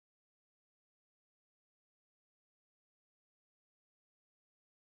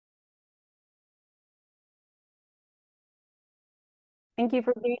Thank you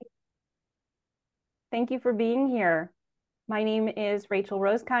for being Thank you for being here. My name is Rachel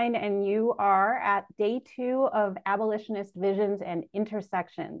Rosekind, and you are at day 2 of Abolitionist Visions and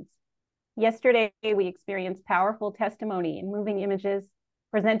Intersections. Yesterday, we experienced powerful testimony and moving images.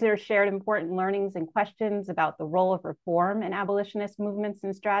 Presenters shared important learnings and questions about the role of reform in abolitionist movements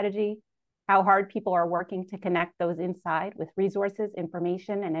and strategy, how hard people are working to connect those inside with resources,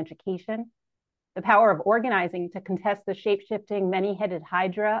 information, and education, the power of organizing to contest the shape-shifting, many-headed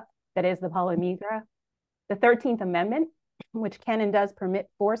hydra that is the polymegra, the 13th Amendment, which can and does permit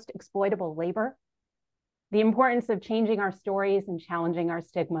forced exploitable labor, the importance of changing our stories and challenging our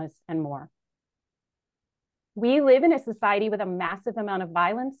stigmas, and more. We live in a society with a massive amount of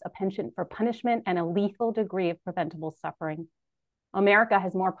violence, a penchant for punishment, and a lethal degree of preventable suffering. America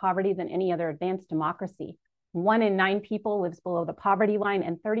has more poverty than any other advanced democracy. 1 in 9 people lives below the poverty line,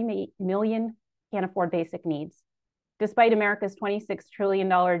 and 30 million can't afford basic needs. Despite America's $26 trillion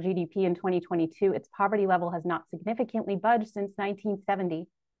GDP in 2022, its poverty level has not significantly budged since 1970.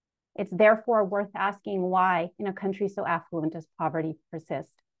 It's therefore worth asking why, in a country so affluent, does poverty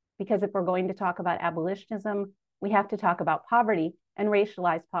persist? Because if we're going to talk about abolitionism, we have to talk about poverty, and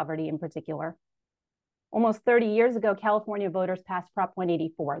racialized poverty in particular. Almost 30 years ago, California voters passed Prop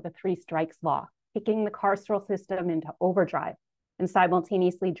 184, the 3 strikes law, kicking the carceral system into overdrive and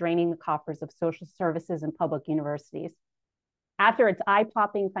simultaneously draining the coffers of social services and public universities. After its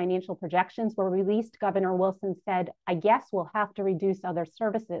eye-popping financial projections were released, Governor Wilson said, "I guess we'll have to reduce other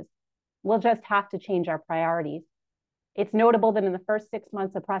services. We'll just have to change our priorities." It's notable that in the first 6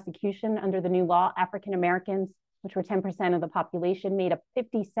 months of prosecution under the new law, African Americans, which were 10% of the population, made up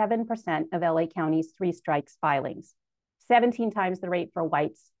 57% of LA County's 3 strikes filings, 17 times the rate for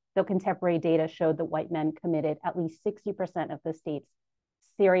whites, though contemporary data showed that white men committed at least 60% of the state's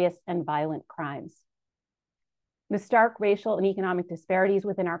serious and violent crimes. The stark racial and economic disparities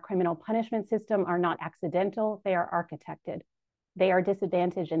within our criminal punishment system are not accidental, they are architected. They are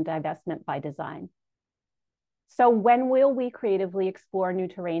disadvantage and divestment by design. So when will we creatively explore new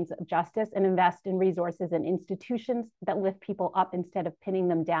terrains of justice and invest in resources and institutions that lift people up instead of pinning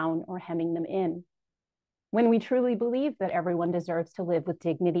them down or hemming them in? When we truly believe that everyone deserves to live with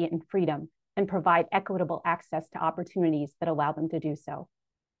dignity and freedom and provide equitable access to opportunities that allow them to do so.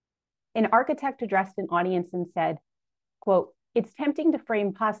 An architect addressed an audience and said, quote, "It's tempting to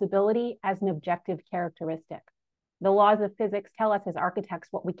frame possibility as an objective characteristic. The laws of physics tell us as architects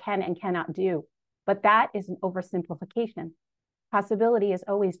what we can and cannot do, but that is an oversimplification. Possibility is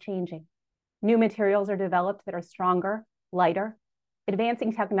always changing. New materials are developed that are stronger, lighter.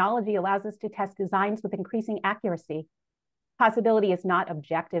 Advancing technology allows us to test designs with increasing accuracy. Possibility is not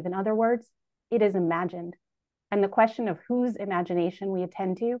objective. In other words, it is imagined. And the question of whose imagination we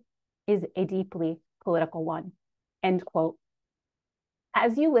attend to is a deeply political one." End quote.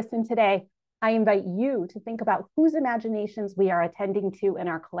 As you listen today, I invite you to think about whose imaginations we are attending to in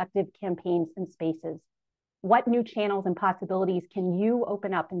our collective campaigns and spaces. What new channels and possibilities can you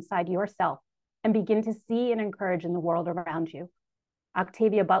open up inside yourself and begin to see and encourage in the world around you?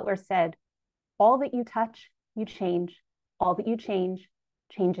 Octavia Butler said, "All that you touch, you change. All that you change,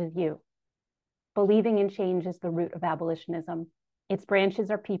 changes you." Believing in change is the root of abolitionism. Its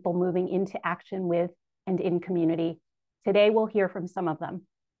branches are people moving into action with and in community. Today, we'll hear from some of them.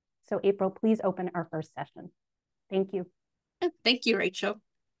 So April, please open our first session. Thank you. Thank you, Rachel.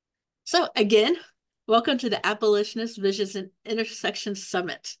 So again, welcome to the Abolitionist Visions and Intersections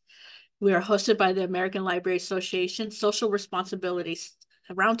Summit. We are hosted by the American Library Association Social Responsibility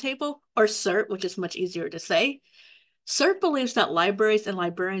Roundtable, or SRRT, which is much easier to say. SRRT believes that libraries and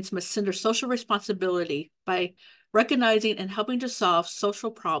librarians must center social responsibility by recognizing and helping to solve social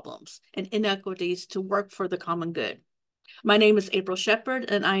problems and inequities to work for the common good. My name is April Shepard,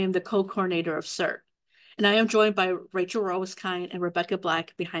 and I am the co-coordinator of SRRT. And I am joined by Rachel Rosekind and Rebecca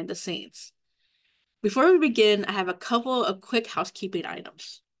Black behind the scenes. Before we begin, I have a couple of quick housekeeping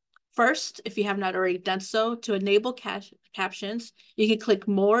items. First, if you have not already done so, to enable captions, you can click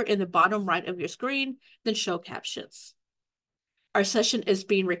more in the bottom right of your screen, then show captions. Our session is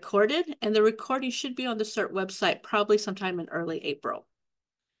being recorded, and the recording should be on the SRRT website probably sometime in early April.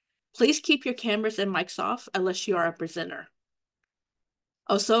 Please keep your cameras and mics off unless you are a presenter.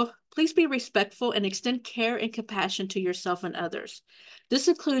 Also, please be respectful and extend care and compassion to yourself and others. This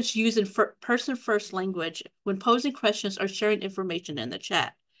includes using person-first language when posing questions or sharing information in the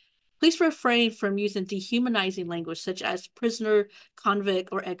chat. Please refrain from using dehumanizing language such as prisoner, convict,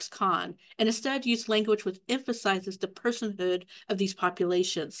 or ex-con, and instead use language which emphasizes the personhood of these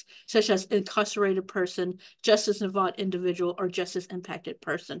populations, such as incarcerated person, justice-involved individual, or justice-impacted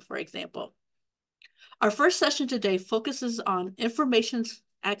person, for example. Our first session today focuses on information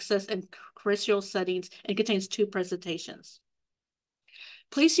access and carceral settings and contains 2 presentations.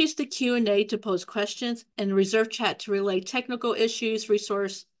 Please use the Q&A to pose questions and reserve chat to relay technical issues,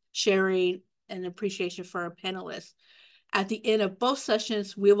 resource sharing, and appreciation for our panelists. At the end of both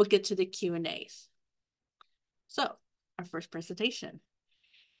sessions, we will get to the Q&As. So, our first presentation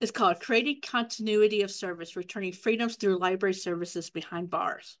is called Creating Continuity of Service, Returning Freedoms Through Library Services Behind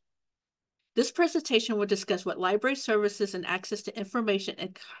Bars. This presentation will discuss what library services and access to information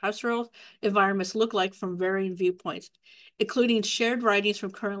in carceral environments look like from varying viewpoints, including shared writings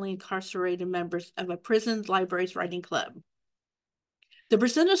from currently incarcerated members of a prison libraries writing club. The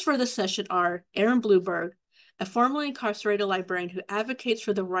presenters for this session are Aaron Blumberg, a formerly incarcerated librarian who advocates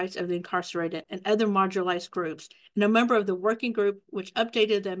for the rights of the incarcerated and other marginalized groups, and a member of the working group which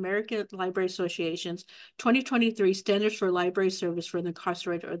updated the American Library Association's 2023 Standards for Library Service for the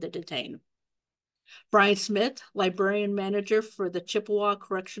Incarcerated or the Detained. Brian Smith, librarian manager for the Chippewa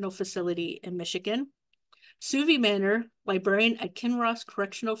Correctional Facility in Michigan. Suvi Manor, librarian at Kinross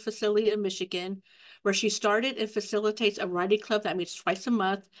Correctional Facility in Michigan, where she started and facilitates a writing club that meets twice a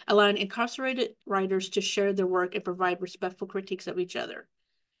month, allowing incarcerated writers to share their work and provide respectful critiques of each other.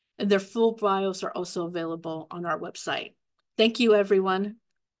 And their full bios are also available on our website. Thank you, everyone.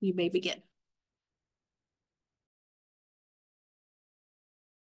 You may begin.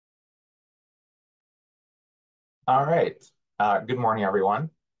 All right. Good morning, everyone.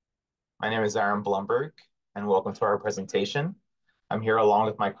 My name is Aaron Blumberg, and welcome to our presentation. I'm here along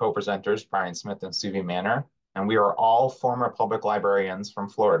with my co-presenters, Brian Smith and Suvi Manor, and we are all former public librarians from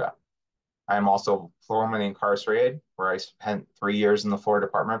Florida. I am also formerly incarcerated, where I spent 3 years in the Florida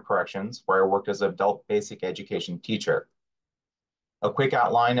Department of Corrections, where I worked as an adult basic education teacher. A quick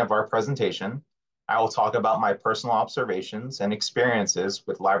outline of our presentation. I will talk about my personal observations and experiences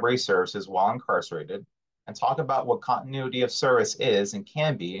with library services while incarcerated, and talk about what continuity of service is and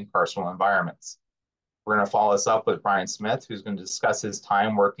can be in carceral environments. We're going to follow this up with Brian Smith, who's going to discuss his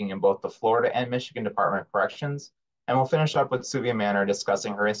time working in both the Florida and Michigan Department of Corrections. And we'll finish up with Suvi Manor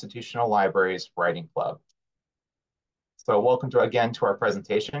discussing her institutional libraries writing club. So welcome again to our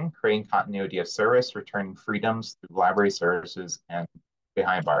presentation, Creating Continuity of Service, Returning Freedoms Through Library Services and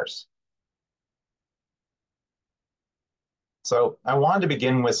Behind Bars. So I wanted to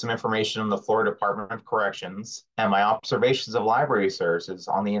begin with some information on the Florida Department of Corrections and my observations of library services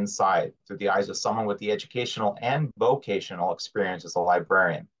on the inside through the eyes of someone with the educational and vocational experience as a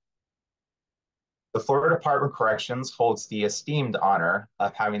librarian. The Florida Department of Corrections holds the esteemed honor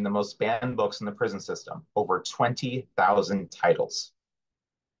of having the most banned books in the prison system, over 20,000 titles.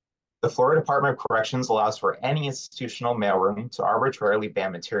 The Florida Department of Corrections allows for any institutional mailroom to arbitrarily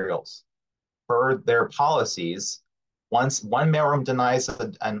ban materials. Per their policies, once one mailroom denies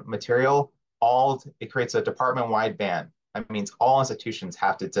a material, it creates a department-wide ban. That means all institutions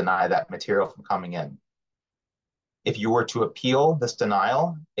have to deny that material from coming in. If you were to appeal this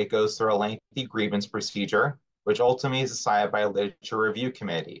denial, it goes through a lengthy grievance procedure, which ultimately is decided by a literature review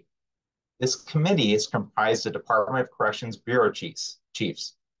committee. This committee is comprised of Department of Corrections bureau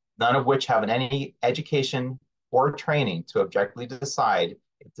chiefs, none of which have any education or training to objectively decide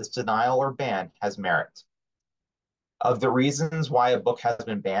if this denial or ban has merit. Of the reasons why a book has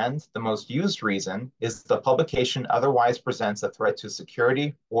been banned, the most used reason is the publication otherwise presents a threat to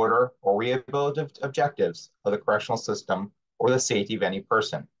security, order, or rehabilitative objectives of the correctional system or the safety of any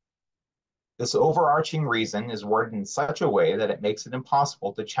person. This overarching reason is worded in such a way that it makes it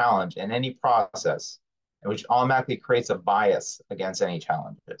impossible to challenge in any process, and which automatically creates a bias against any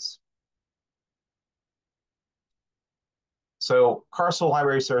challenges. So carceral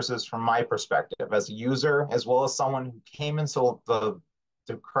library services, from my perspective, as a user, as well as someone who came into the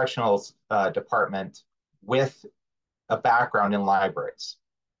correctional department with a background in libraries.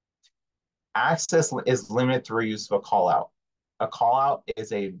 Access is limited through use of a call-out. A call-out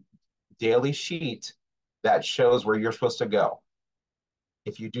is a daily sheet that shows where you're supposed to go.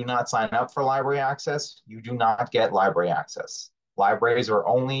 If you do not sign up for library access, you do not get library access. Libraries are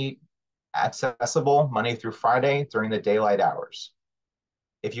only accessible Monday through Friday during the daylight hours.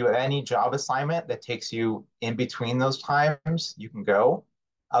 If you have any job assignment that takes you in between those times, you can go.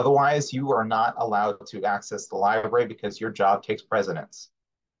 Otherwise, you are not allowed to access the library because your job takes precedence.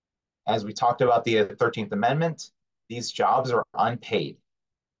 As we talked about the 13th Amendment, these jobs are unpaid.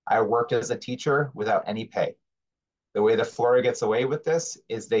 I worked as a teacher without any pay. The way that Florida gets away with this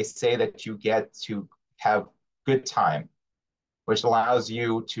is they say that you get to have good time, which allows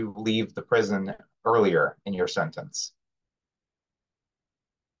you to leave the prison earlier in your sentence.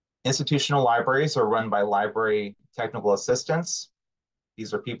 Institutional libraries are run by library technical assistants.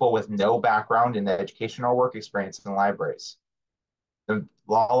 These are people with no background in education or work experience in libraries. The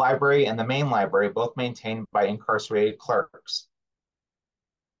law library and the main library both maintained by incarcerated clerks.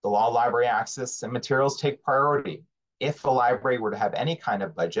 The law library access and materials take priority. If a library were to have any kind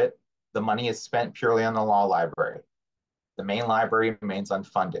of budget, the money is spent purely on the law library. The main library remains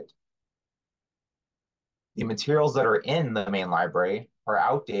unfunded. The materials that are in the main library are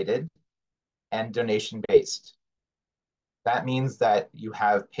outdated and donation-based. That means that you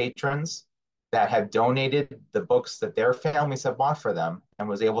have patrons that have donated the books that their families have bought for them and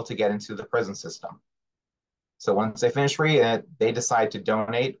was able to get into the prison system. So once they finish reading it, they decide to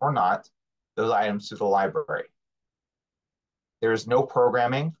donate or not those items to the library. There is no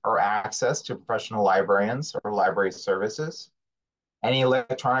programming or access to professional librarians or library services. Any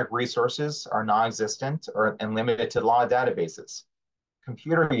electronic resources are non-existent and limited to law databases.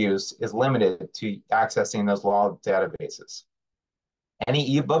 Computer use is limited to accessing those law databases.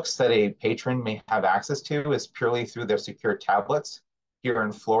 Any ebooks that a patron may have access to is purely through their secure tablets. Here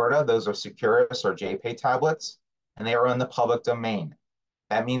in Florida, those are Securus or JPay tablets, and they are in the public domain.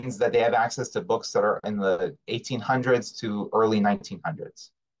 That means that they have access to books that are in the 1800s to early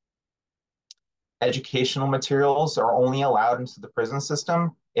 1900s. Educational materials are only allowed into the prison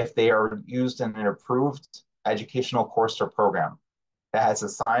system if they are used in an approved educational course or program that has a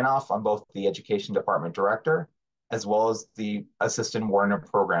sign-off on both the education department director as well as the assistant warden of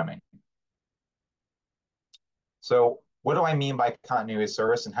programming. So what do I mean by continuity of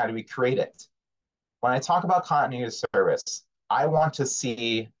service and how do we create it? When I talk about continuity of service, I want to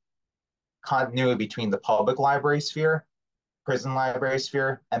see continuity between the public library sphere, prison library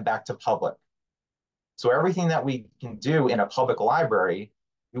sphere, and back to public. So everything that we can do in a public library,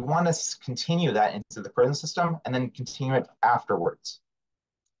 we want to continue that into the prison system and then continue it afterwards.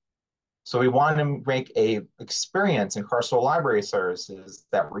 So we want to make a experience in carceral library services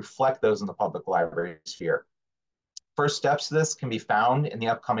that reflect those in the public library sphere. First steps to this can be found in the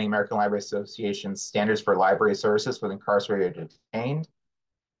upcoming American Library Association's Standards for Library Services with Incarcerated and Detained.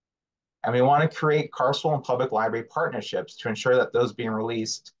 And we want to create carceral and public library partnerships to ensure that those being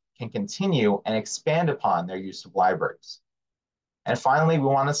released can continue and expand upon their use of libraries. And finally, we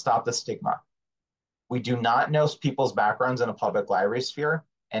want to stop the stigma. We do not know people's backgrounds in a public library sphere.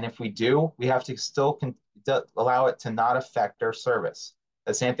 And if we do, we have to still allow it to not affect their service.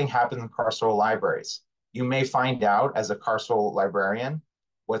 The same thing happens in carceral libraries. You may find out as a carceral librarian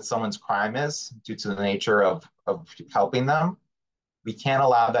what someone's crime is due to the nature of helping them. We can't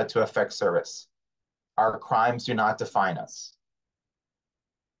allow that to affect service. Our crimes do not define us.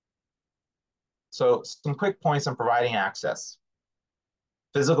 So some quick points on providing access.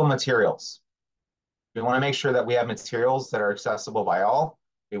 Physical materials. We want to make sure that we have materials that are accessible by all.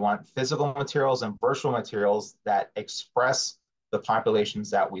 We want physical materials and virtual materials that express the populations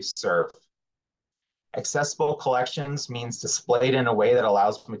that we serve. Accessible collections means displayed in a way that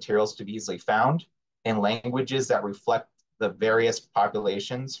allows materials to be easily found in languages that reflect the various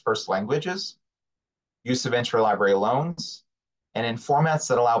populations' first languages, use of interlibrary loans, and in formats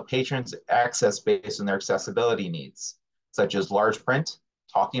that allow patrons access based on their accessibility needs, such as large print,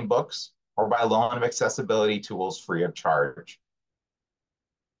 talking books, or by loan of accessibility tools free of charge.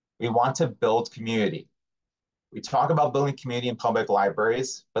 We want to build community. We talk about building community in public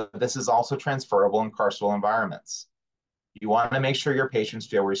libraries, but this is also transferable in carceral environments. You want to make sure your patrons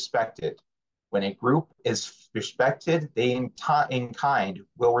feel respected. When a group is respected, they in kind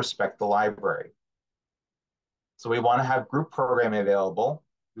will respect the library. So we want to have group programming available.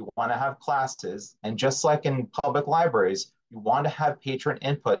 We want to have classes. And just like in public libraries, we want to have patron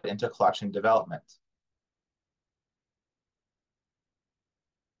input into collection development.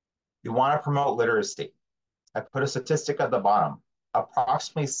 You want to promote literacy. I put a statistic at the bottom.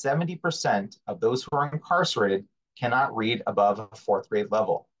 Approximately 70% of those who are incarcerated cannot read above a 4th grade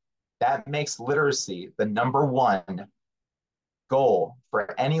level. That makes literacy the #1 goal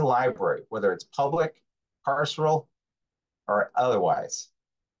for any library, whether it's public, carceral, or otherwise.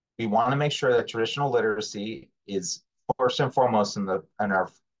 We want to make sure that traditional literacy is first and foremost in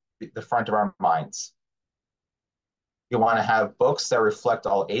the front of our minds. You want to have books that reflect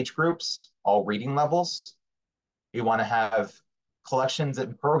all age groups, all reading levels. You want to have collections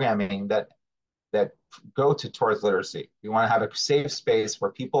and programming that go towards literacy. We want to have a safe space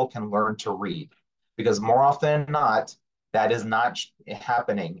where people can learn to read, because more often than not, that is not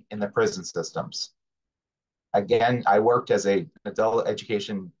happening in the prison systems. Again, I worked as an adult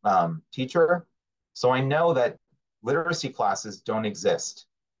education teacher, so I know that literacy classes don't exist.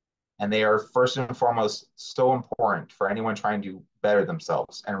 And they are first and foremost so important for anyone trying to better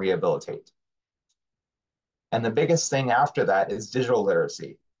themselves and rehabilitate. And the biggest thing after that is digital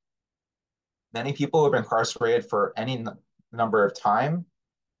literacy. Many people who have been incarcerated for any number of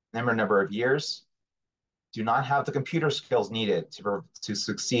number of years, do not have the computer skills needed to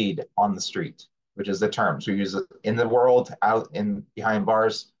succeed on the street, which is the terms we use in the world, out in behind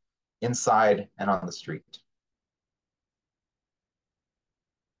bars, inside, and on the street.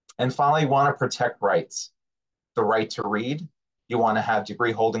 And finally, you want to protect rights. The right to read. You want to have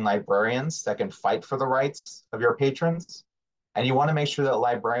degree-holding librarians that can fight for the rights of your patrons. And you want to make sure that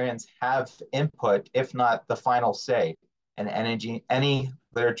librarians have input, if not the final say, in any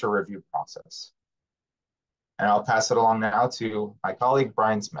literature review process. And I'll pass it along now to my colleague,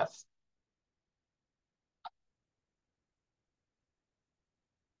 Brian Smith.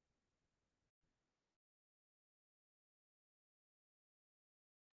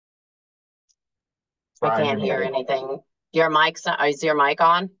 Brian, I can't hear anything. Your mic's on. Is your mic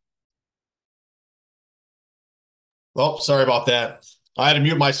on? Oh, sorry about that. I had to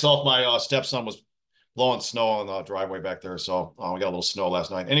mute myself. My stepson was blowing snow on the driveway back there, so we got a little snow last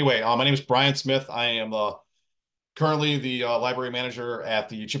night. Anyway, my name is Brian Smith. I am currently the library manager at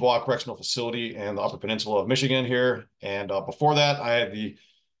the Chippewa Correctional Facility in the Upper Peninsula of Michigan here. And before that, I had the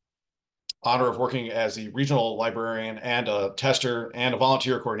honor of working as the regional librarian and a tester and a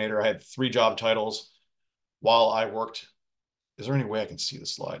volunteer coordinator. I had 3 job titles while I worked. Is there any way I can see the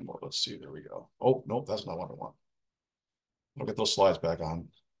slide more? Let's see. There we go. Oh, nope, that's not what I want. I'll get those slides back on.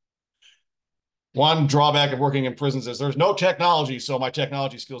 One drawback of working in prisons is there's no technology, so my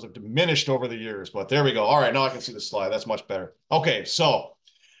technology skills have diminished over the years, but there we go. All right, now I can see the slide. That's much better. Okay, so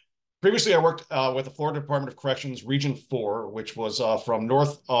previously I worked with the Florida Department of Corrections Region 4, which was from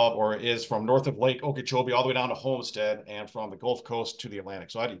north of Lake Okeechobee all the way down to Homestead and from the Gulf Coast to the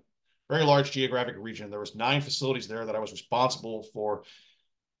Atlantic. So I had a very large geographic region. There was 9 facilities there that I was responsible for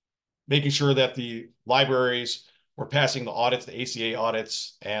making sure that the libraries were passing the audits, the ACA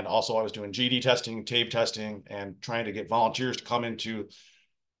audits, and also I was doing GD testing, TABE testing, and trying to get volunteers to come into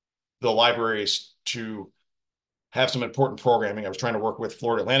the libraries to have some important programming. I was trying to work with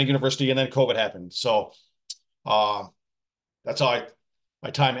Florida Atlantic University, and then COVID happened. So that's how my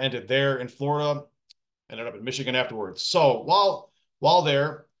time ended there in Florida. Ended up in Michigan afterwards. So while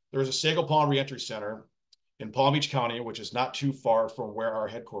there was a Sago Palm Reentry Center in Palm Beach County, which is not too far from where our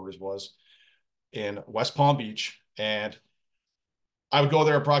headquarters was in West Palm Beach. And I would go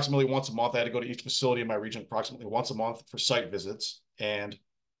there approximately once a month. I had to go to each facility in my region approximately once a month for site visits. And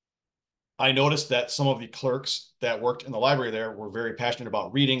I noticed that some of the clerks that worked in the library there were very passionate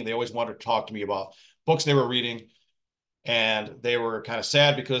about reading. They always wanted to talk to me about books they were reading. And they were kind of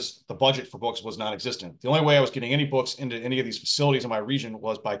sad because the budget for books was non-existent. The only way I was getting any books into any of these facilities in my region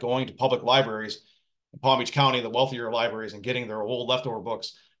was by going to public libraries in Palm Beach County, the wealthier libraries, and getting their old leftover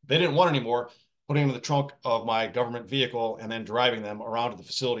books they didn't want anymore, putting them in the trunk of my government vehicle and then driving them around to the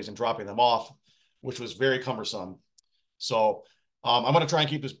facilities and dropping them off, which was very cumbersome. So I'm going to try and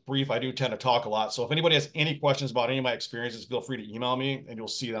keep this brief. I do tend to talk a lot. So if anybody has any questions about any of my experiences, feel free to email me and you'll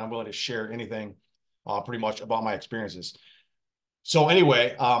see that I'm willing to share anything pretty much about my experiences. So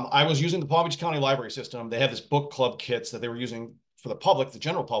anyway, I was using the Palm Beach County Library System. They had this book club kits that they were using for the public, the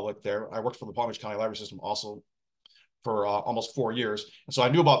general public there. I worked for the Palm Beach County Library System also for almost 4 years. And so I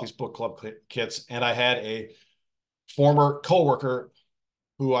knew about these book club kits, and I had a former coworker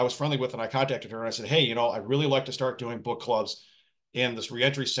who I was friendly with, and I contacted her and I said, hey, you know, I'd really like to start doing book clubs in this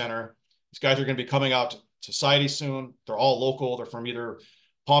reentry center. These guys are going to be coming out to society soon. They're all local. They're from either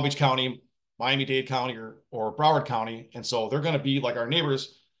Palm Beach County, Miami-Dade County, or Broward County. And so they're going to be like our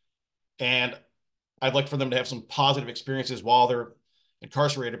neighbors. And I'd like for them to have some positive experiences while they're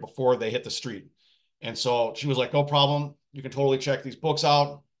incarcerated before they hit the street. And so she was like, no problem. You can totally check these books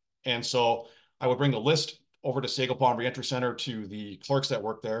out. And so I would bring the list over to Sago Palm Reentry Center to the clerks that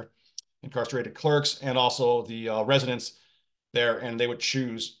work there, incarcerated clerks, and also the residents there. And they would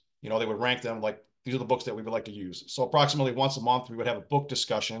choose, you know, they would rank them like, these are the books that we would like to use. So approximately once a month, we would have a book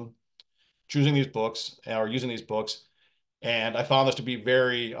discussion, choosing these books or using these books. And I found this to be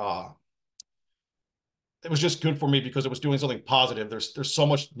very, it was just good for me because it was doing something positive. There's so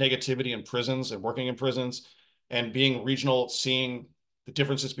much negativity in prisons and working in prisons and being regional, seeing the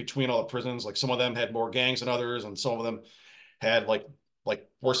differences between all the prisons. Like some of them had more gangs than others, and some of them had like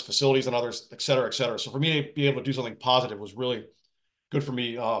worse facilities than others, et cetera, et cetera. So for me to be able to do something positive was really good for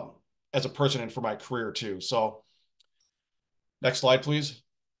me as a person and for my career too. So next slide, please.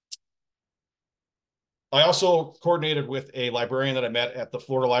 I also coordinated with a librarian that I met at the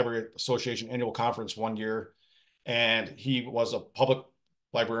Florida Library Association annual conference one year, and he was a public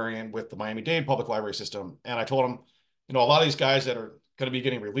librarian with the Miami-Dade Public Library System. And I told him, you know, a lot of these guys that are going to be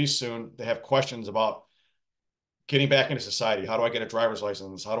getting released soon, they have questions about getting back into society. How do I get a driver's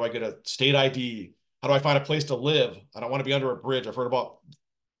license? How do I get a state ID? How do I find a place to live? I don't want to be under a bridge. I've heard about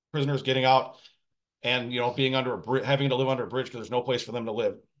prisoners getting out and, you know, being under a bridge, having to live under a bridge because there's no place for them to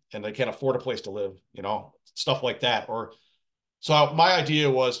live and they can't afford a place to live, you know, stuff like that. Or so my idea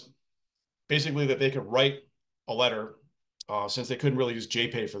was basically that they could write a letter, since they couldn't really use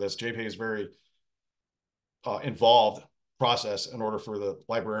JPay for this. JPay is very involved process in order for the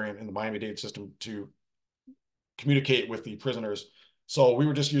librarian in the Miami-Dade system to communicate with the prisoners. So we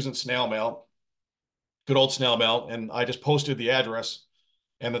were just using snail mail, good old snail mail, and I just posted the address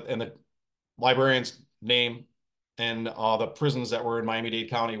and the librarian's name and the prisons that were in Miami-Dade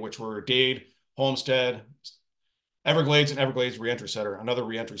County, which were Dade, Homestead, Everglades, and Everglades Reentry Center, another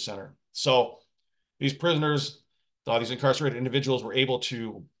reentry center. So these prisoners, these incarcerated individuals were able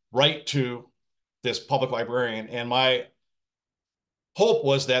to write to this public librarian. And my hope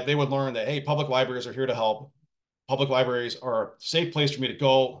was that they would learn that, hey, public libraries are here to help. Public libraries are a safe place for me to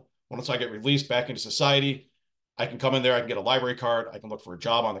go. Once I get released back into society, I can come in there, I can get a library card, I can look for a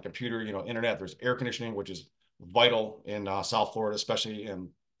job on the computer, you know, internet, there's air conditioning, which is vital in South Florida, especially in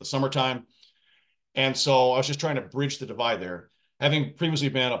the summertime. And so I was just trying to bridge the divide there. Having previously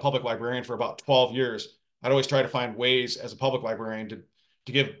been a public librarian for about 12 years, I'd always try to find ways as a public librarian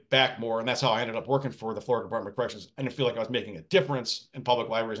to give back more. And that's how I ended up working for the Florida Department of Corrections. I didn't feel like I was making a difference in public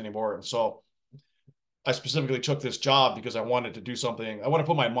libraries anymore. And so I specifically took this job because I wanted to do something. I want to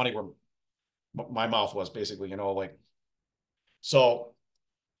put my money where my mouth was, basically, you know, like, so.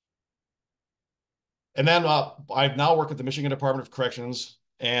 And then I now work at the Michigan Department of Corrections,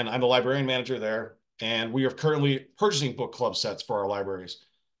 and I'm the librarian manager there. And we are currently purchasing book club sets for our libraries.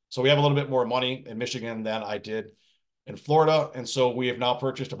 So we have a little bit more money in Michigan than I did in Florida. And so we have now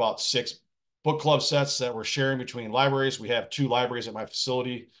purchased about 6 book club sets that we're sharing between libraries. We have 2 libraries at my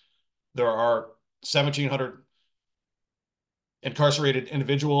facility. There are 1,700 incarcerated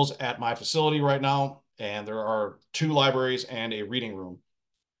individuals at my facility right now. And there are 2 libraries and a reading room.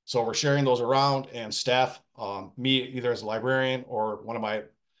 So we're sharing those around, and staff, me either as a librarian or one of my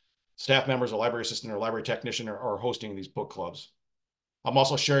staff members, a library assistant or library technician, are hosting these book clubs. I'm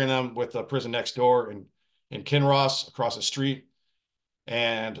also sharing them with the prison next door in Kinross across the street.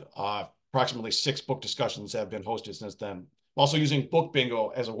 And approximately 6 book discussions have been hosted since then. I'm also using book bingo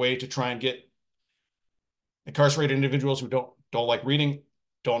as a way to try and get incarcerated individuals who don't like reading,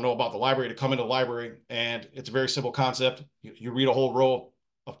 don't know about the library, to come into the library. And it's a very simple concept. You read a whole row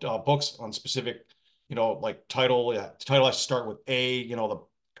of books on specific, you know, like title. The title has to start with A, you know, the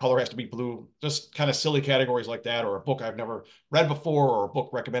color has to be blue, just kind of silly categories like that, or a book I've never read before, or a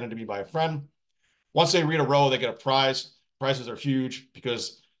book recommended to me by a friend. Once they read a row, they get a prize. Prizes are huge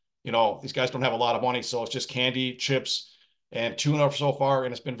because, you know, these guys don't have a lot of money. So it's just candy, chips, and tuna so far,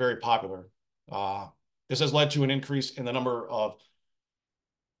 and it's been very popular. This has led to an increase in the number of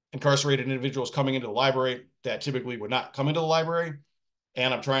incarcerated individuals coming into the library that typically would not come into the library.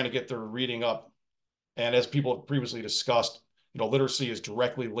 And I'm trying to get their reading up. And as people have previously discussed, you know, literacy is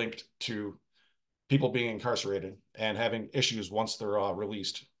directly linked to people being incarcerated and having issues once they're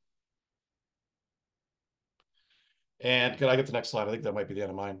released. And could I get the next slide? I think that might be the end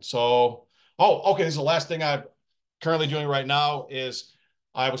of mine. So, okay, this is the last thing I'm currently doing right now. Is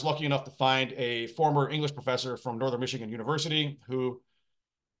I was lucky enough to find a former English professor from Northern Michigan University who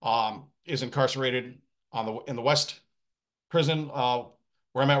is incarcerated in the West prison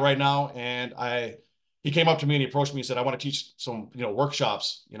where I'm at right now. And he came up to me and he approached me and said, I want to teach some, you know,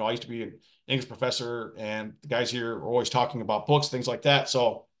 workshops. You know, I used to be an English professor, and the guys here are always talking about books, things like that.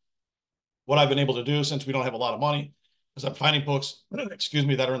 So what I've been able to do, since we don't have a lot of money, is I'm finding books, excuse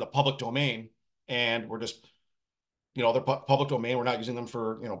me, that are in the public domain, and we're just, you know, they're public domain. We're not using them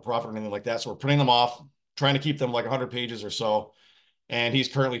for, you know, profit or anything like that. So we're printing them off, trying to keep them like 100 pages or so. And he's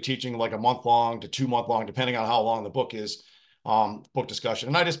currently teaching like a month-long to 2-month-long, depending on how long the book is, book discussion.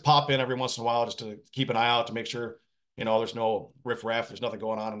 And I just pop in every once in a while just to keep an eye out to make sure, you know, there's no riffraff, there's nothing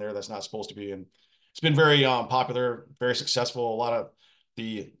going on in there that's not supposed to be. And it's been very popular, very successful. A lot of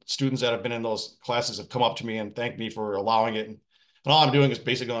the students that have been in those classes have come up to me and thanked me for allowing it. And all I'm doing is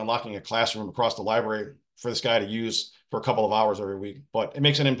basically unlocking a classroom across the library for this guy to use for a couple of hours every week, but it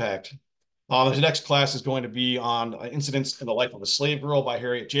makes an impact. The next class is going to be on Incidents in the Life of a Slave Girl by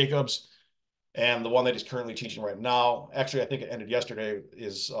Harriet Jacobs. And the one that he's currently teaching right now, actually, I think it ended yesterday,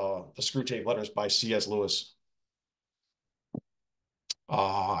 is The Screwtape Letters by C.S. Lewis.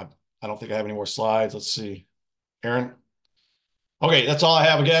 I don't think I have any more slides. Let's see. Aaron? Okay, that's all I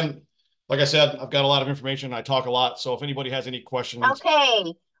have. Again, like I said, I've got a lot of information. I talk a lot. So if anybody has any questions.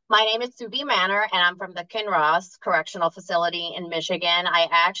 Okay. My name is Suvi Manor, and I'm from the Kinross Correctional Facility in Michigan. I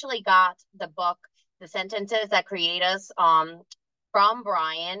actually got the book the sentences that create us from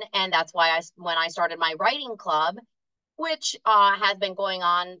Brian. And that's why when I started my writing club, which has been going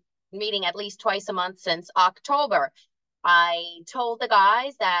on, meeting at least twice a month since October, I told the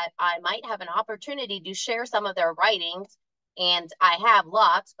guys that I might have an opportunity to share some of their writings. And I have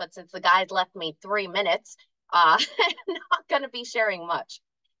lots, but since the guys left me 3 minutes, I'm not going to be sharing much.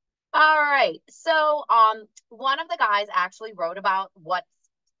 All right. So one of the guys actually wrote about what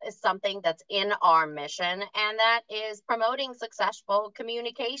is something that's in our mission, and that is promoting successful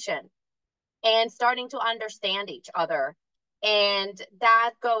communication and starting to understand each other. And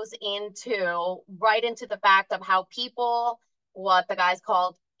that goes right into the fact of how people, what the guys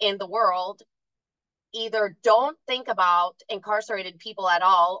called in the world, either don't think about incarcerated people at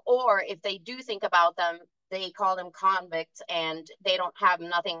all, or if they do think about them, they call them convicts and they don't have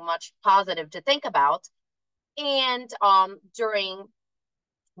nothing much positive to think about. And during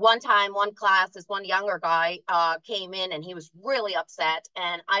one time, one class, this one younger guy came in and he was really upset.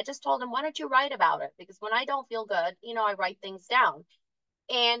 And I just told him, why don't you write about it? Because when I don't feel good, I write things down.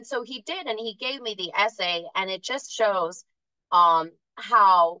 And so he did, and he gave me the essay, and it just shows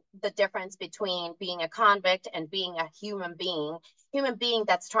how the difference between being a convict and being a human being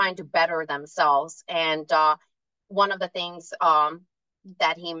that's trying to better themselves. And one of the things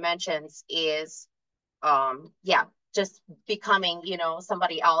that he mentions is, just becoming,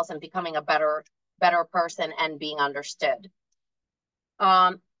 somebody else and becoming a better person and being understood.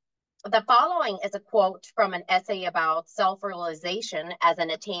 The following is a quote from an essay about self-realization as an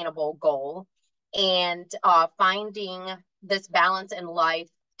attainable goal, and finding this balance in life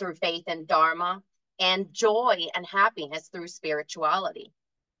through faith and dharma, and joy and happiness through spirituality.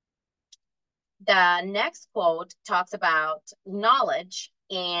 The next quote talks about knowledge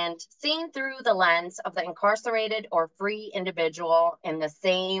and seen through the lens of the incarcerated or free individual in the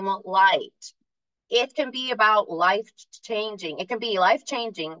same light. It can be about life-changing. It can be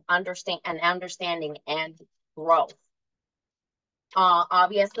life-changing understanding and growth.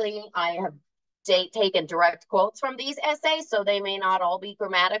 Obviously, I have taken direct quotes from these essays, so they may not all be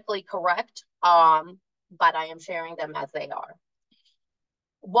grammatically correct, but I am sharing them as they are.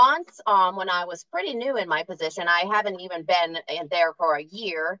 Once, when I was pretty new in my position, I haven't even been in there for a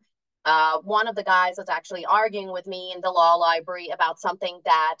year, one of the guys was actually arguing with me in the law library about something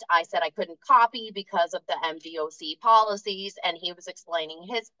that I said I couldn't copy because of the MDOC policies, and he was explaining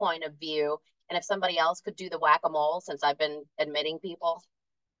his point of view. And if somebody else could do the whack-a-mole, since I've been admitting people,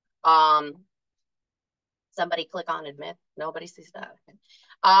 somebody click on admit. Nobody sees that.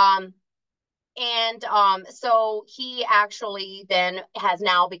 So he actually then has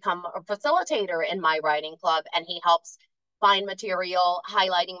now become a facilitator in my writing club, and he helps find material,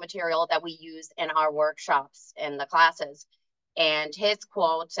 highlighting material that we use in our workshops in the classes. And his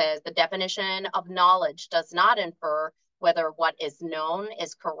quote says, "The definition of knowledge does not infer whether what is known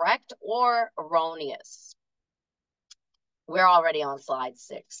is correct or erroneous." We're already on slide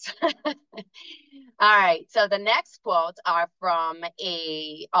 6. All right, so the next quotes are from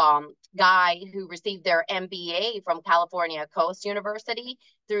a guy who received their MBA from California Coast University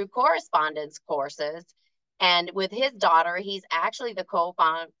through correspondence courses. And with his daughter, he's actually the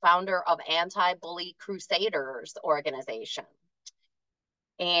co-founder of Anti-Bully Crusaders organization.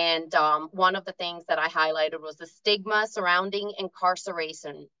 And one of the things that I highlighted was the stigma surrounding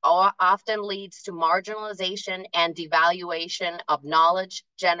incarceration often leads to marginalization and devaluation of knowledge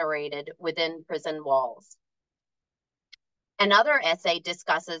generated within prison walls. Another essay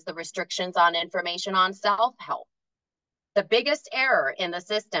discusses the restrictions on information on self-help. The biggest error in the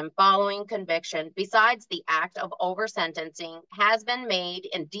system following conviction, besides the act of over-sentencing, has been made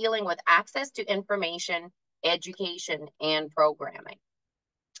in dealing with access to information, education, and programming.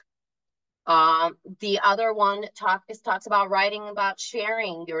 The other one talks about writing about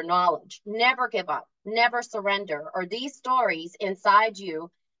sharing your knowledge. Never give up, never surrender, or these stories inside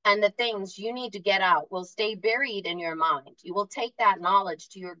you and the things you need to get out will stay buried in your mind. You will take that knowledge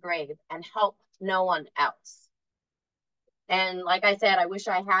to your grave and help no one else. And like I said, I wish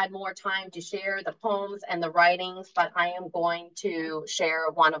I had more time to share the poems and the writings, but I am going to share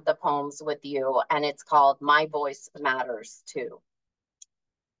one of the poems with you, and it's called "My Voice Matters Too."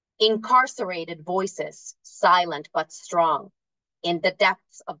 Incarcerated voices, silent but strong. In the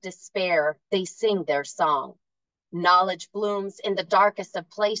depths of despair, they sing their song. Knowledge blooms in the darkest of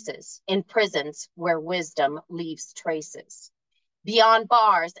places, in prisons where wisdom leaves traces. Beyond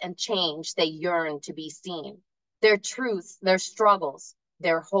bars and change, they yearn to be seen. Their truths, their struggles,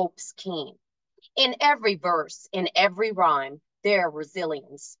 their hopes keen. In every verse, in every rhyme, their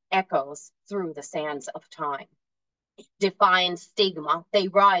resilience echoes through the sands of time. defying stigma, they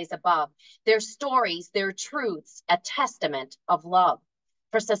rise above. Their stories, their truths, a testament of love.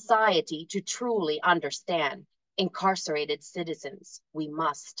 For society to truly understand incarcerated citizens, we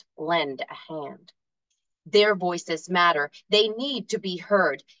must lend a hand. Their voices matter. They need to be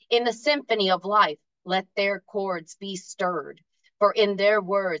heard. In the symphony of life, let their chords be stirred. For in their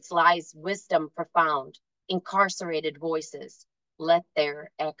words lies wisdom profound. Incarcerated voices, let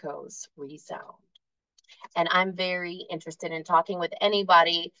their echoes resound. And I'm very interested in talking with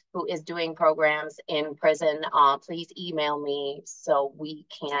anybody who is doing programs in prison. Please email me so we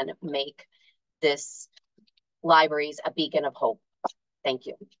can make this libraries a beacon of hope. Thank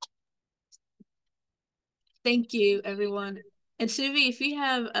you. Thank you, everyone. And Suvi, if you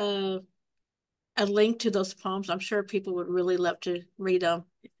have a link to those poems, I'm sure people would really love to read them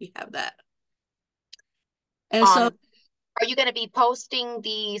if you have that. And so, are you going to be posting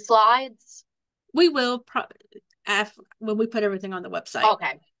the slides? We will when we put everything on the website.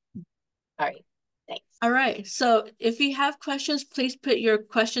 Okay. All right. Thanks. All right. So if you have questions, please put your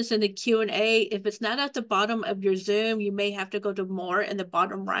questions in the Q&A. If it's not at the bottom of your Zoom, you may have to go to more in the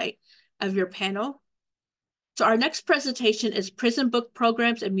bottom right of your panel. So our next presentation is Prison Book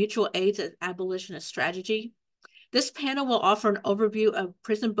Programs and Mutual Aids as Abolitionist Strategy. This panel will offer an overview of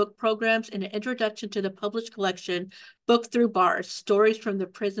prison book programs and an introduction to the published collection, Book Through Bars, Stories from the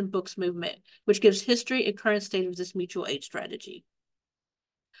Prison Books Movement, which gives history and current state of this mutual aid strategy.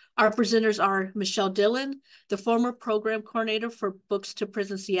 Our presenters are Michelle Dillon, the former program coordinator for Books to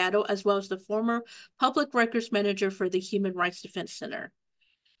Prison Seattle, as well as the former public records manager for the Human Rights Defense Center.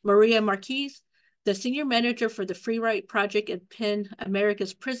 Moira Marquis, the senior manager for the Free Write Project and PEN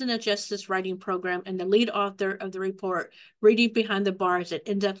America's Prison and Justice Writing Program, and the lead author of the report, Reading Behind the Bars, an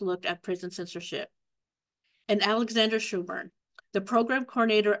in-depth look at prison censorship. And Alexandra Schoenborn, the program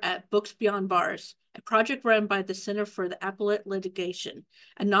coordinator at Books Beyond Bars, a project run by the Center for the Appellate Litigation,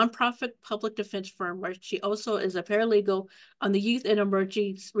 a nonprofit public defense firm where she also is a paralegal on the Youth and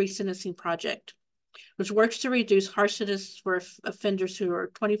Emerging Resentencing Project, which works to reduce harsh sentences for offenders who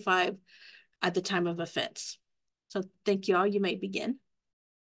are 25 at the time of offense. So thank you all. You may begin.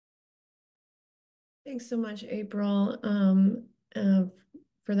 Thanks so much, April,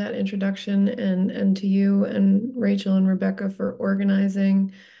 for that introduction, and to you and Rachel and Rebecca for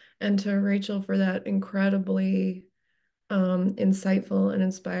organizing, and to Rachel for that incredibly insightful and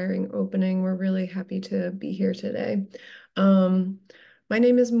inspiring opening. We're really happy to be here today. My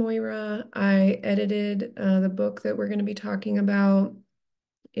name is Moira. I edited the book that we're going to be talking about,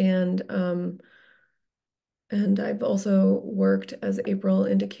 and I've also worked, as April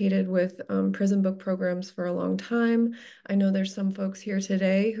indicated, with prison book programs for a long time. I know there's some folks here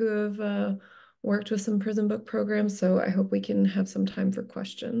today who have worked with some prison book programs, so I hope we can have some time for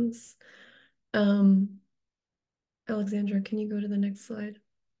questions. Alexandra, can you go to the next slide?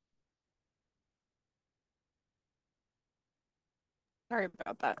 Sorry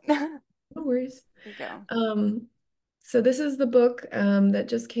about that. No worries. There you go. So this is the book that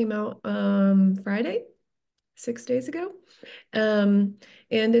just came out Friday, 6 days ago. And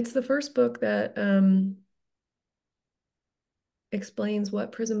it's the first book that explains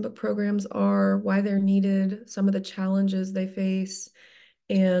what prison book programs are, why they're needed, some of the challenges they face,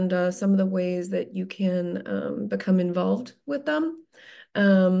 and some of the ways that you can become involved with them.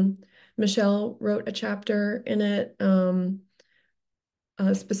 Michelle wrote a chapter in it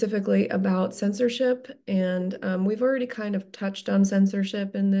specifically about censorship, and we've already kind of touched on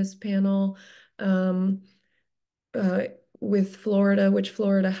censorship in this panel with Florida, which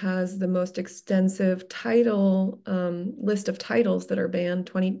Florida has the most extensive title list of titles that are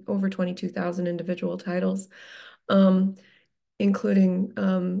banned, over 22,000 individual titles, including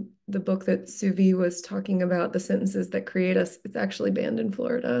the book that Suvi was talking about, The Sentences That Create Us. It's actually banned in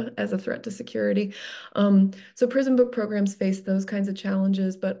Florida as a threat to security. So prison book programs face those kinds of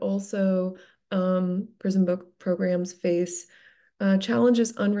challenges, but also prison book programs face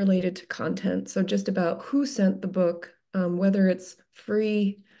challenges unrelated to content. So just about who sent the book, whether it's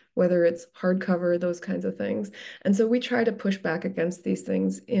free, whether it's hardcover, those kinds of things. And so we try to push back against these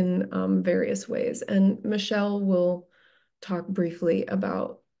things in various ways. And Michelle will talk briefly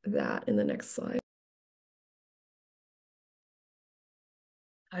about that in the next slide.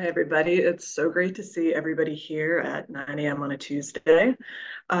 Hi, everybody. It's so great to see everybody here at 9 a.m. on a Tuesday.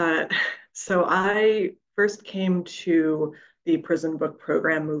 So I first came to the prison book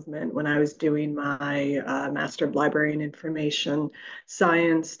program movement when I was doing my Master of Library and Information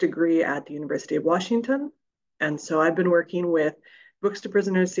Science degree at the University of Washington. And so I've been working with Books to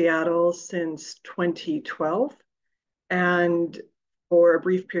Prisoners Seattle since 2012. And for a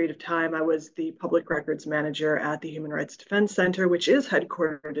brief period of time, I was the public records manager at the Human Rights Defense Center, which is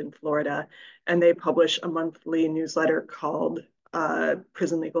headquartered in Florida, and they publish a monthly newsletter called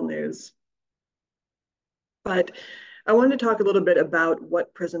Prison Legal News. But I wanted to talk a little bit about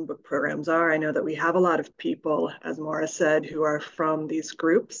what prison book programs are. I know that we have a lot of people, as Moira said, who are from these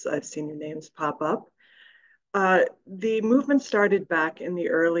groups. I've seen your names pop up. The movement started back in the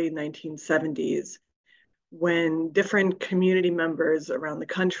early 1970s when different community members around the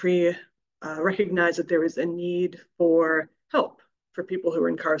country recognized that there was a need for help for people who were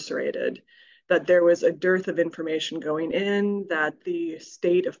incarcerated, that there was a dearth of information going in, that the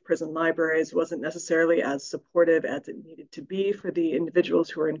state of prison libraries wasn't necessarily as supportive as it needed to be for the individuals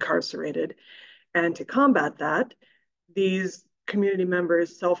who were incarcerated. And to combat that, these community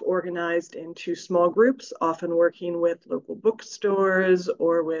members self-organized into small groups, often working with local bookstores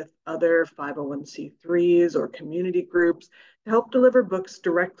or with other 501c3s or community groups to help deliver books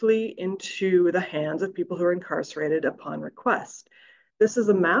directly into the hands of people who are incarcerated upon request. This is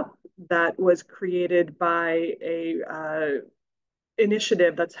a map that was created by a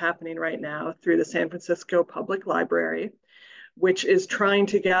initiative that's happening right now through the San Francisco Public Library, which is trying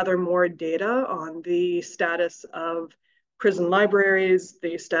to gather more data on the status of prison libraries,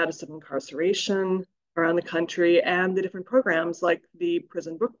 the status of incarceration around the country, and the different programs like the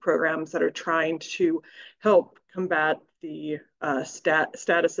prison book programs that are trying to help combat the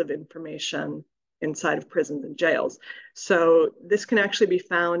status of information inside of prisons and jails. So this can actually be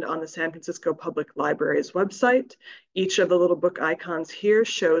found on the San Francisco Public Library's website. Each of the little book icons here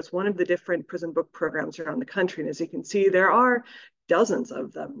shows one of the different prison book programs around the country. And as you can see, there are dozens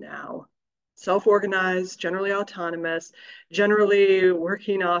of them now. Self-organized, generally autonomous, generally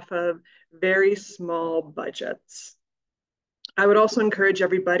working off of very small budgets. I would also encourage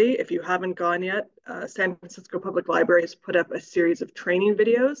everybody, if you haven't gone yet, San Francisco Public Library has put up a series of training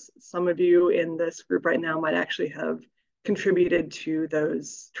videos. Some of you in this group right now might actually have contributed to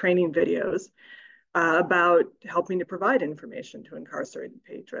those training videos about helping to provide information to incarcerated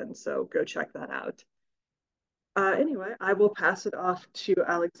patrons. So go check that out. Anyway, I will pass it off to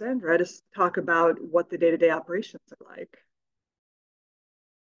Alexandra to talk about what the day-to-day operations are like.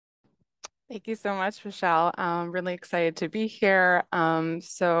 Thank you so much, Michelle. I'm really excited to be here.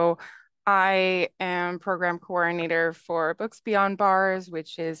 So I am program coordinator for Books Beyond Bars,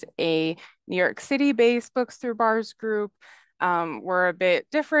 which is a New York City-based Books Through Bars group. We're a bit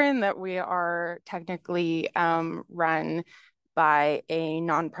different that we are technically run by a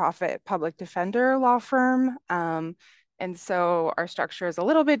nonprofit public defender law firm. And so our structure is a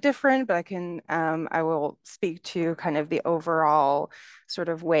little bit different, but I will speak to kind of the overall sort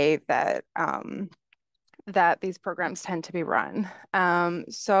of way that that these programs tend to be run.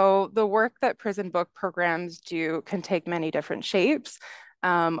 So the work that prison book programs do can take many different shapes.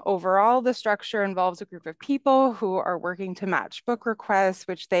 Overall, the structure involves a group of people who are working to match book requests,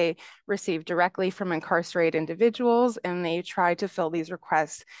 which they receive directly from incarcerated individuals, and they try to fill these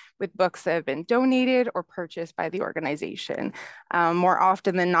requests with books that have been donated or purchased by the organization. More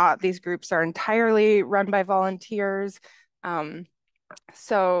often than not, these groups are entirely run by volunteers.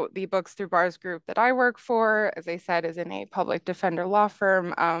 So the Books Through Bars group that I work for, as I said, is in a public defender law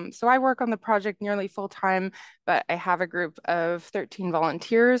firm. So I work on the project nearly full time, but I have a group of 13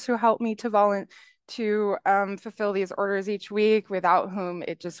 volunteers who help me to fulfill these orders each week, without whom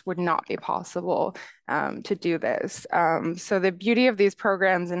it just would not be possible to do this. So the beauty of these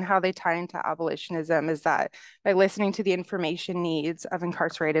programs and how they tie into abolitionism is that by listening to the information needs of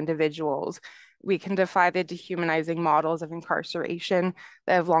incarcerated individuals, we can defy the dehumanizing models of incarceration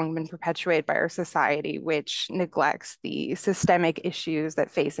that have long been perpetuated by our society, which neglects the systemic issues that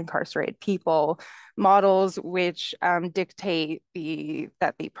face incarcerated people, models which dictate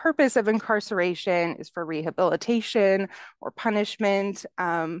that the purpose of incarceration is for rehabilitation or punishment,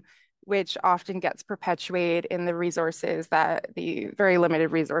 which often gets perpetuated in the very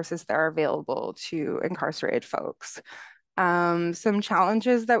limited resources that are available to incarcerated folks. Some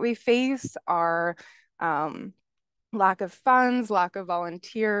challenges that we face are lack of funds, lack of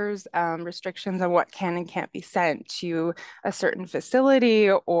volunteers, restrictions on what can and can't be sent to a certain facility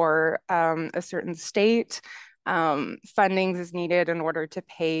or a certain state. Funding is needed in order to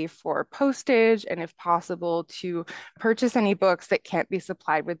pay for postage and, if possible, to purchase any books that can't be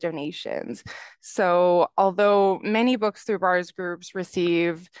supplied with donations. So although many Books Through Bars groups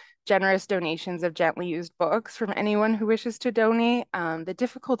receive generous donations of gently used books from anyone who wishes to donate, the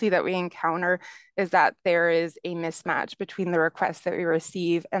difficulty that we encounter is that there is a mismatch between the requests that we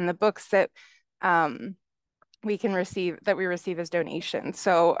receive and the books that we receive as donations.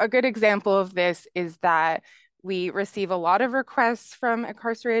 So a good example of this is that We receive a lot of requests from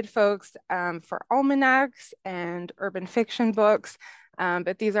incarcerated folks for almanacs and urban fiction books,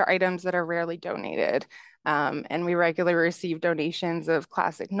 but these are items that are rarely donated. And we regularly receive donations of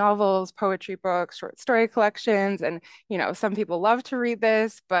classic novels, poetry books, short story collections. And, you know, some people love to read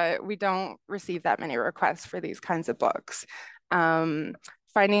this, but we don't receive that many requests for these kinds of books.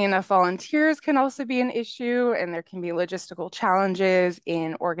 Finding enough volunteers can also be an issue, and there can be logistical challenges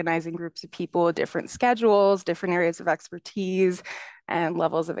in organizing groups of people with different schedules, different areas of expertise, and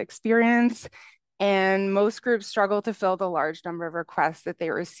levels of experience. And most groups struggle to fill the large number of requests that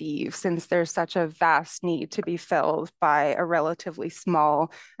they receive, since there's such a vast need to be filled by a relatively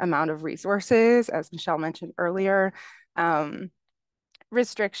small amount of resources, as Michelle mentioned earlier.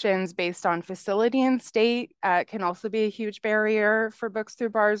 Restrictions based on facility and state can also be a huge barrier for Books Through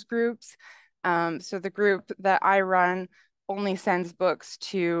Bars groups. So the group that I run only sends books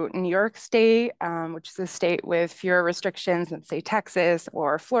to New York State, which is a state with fewer restrictions than, say, Texas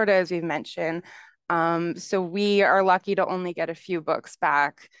or Florida, as we've mentioned. So we are lucky to only get a few books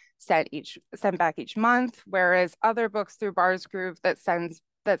back sent back each month, whereas other Books Through Bars group that send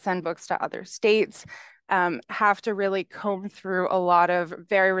books to other states have to really comb through a lot of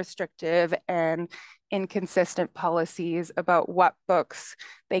very restrictive and inconsistent policies about what books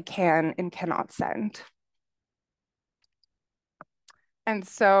they can and cannot send. And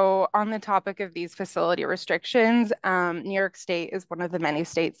so on the topic of these facility restrictions, New York State is one of the many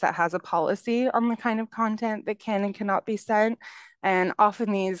states that has a policy on the kind of content that can and cannot be sent. And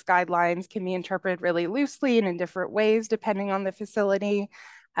often these guidelines can be interpreted really loosely and in different ways, depending on the facility.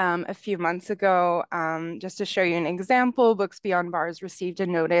 A few months ago, just to show you an example, Books Beyond Bars received a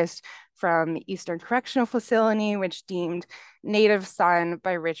notice from the Eastern Correctional Facility, which deemed Native Son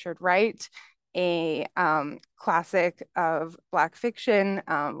by Richard Wright a classic of Black fiction,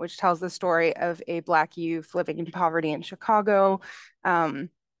 which tells the story of a Black youth living in poverty in Chicago. And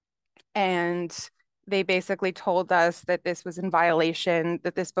they basically told us that this was in violation,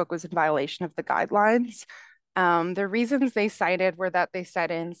 that this book was in violation of the guidelines. The reasons they cited were that they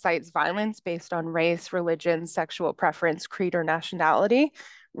said it incites violence based on race, religion, sexual preference, creed, or nationality,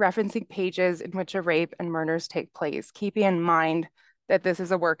 referencing pages in which a rape and murders take place, keeping in mind that this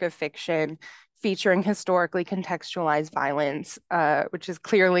is a work of fiction featuring historically contextualized violence, which is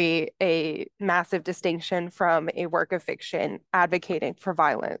clearly a massive distinction from a work of fiction advocating for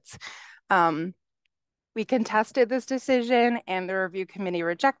violence. We contested this decision and the review committee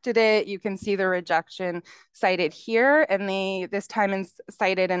rejected it. You can see the rejection cited here, and they this time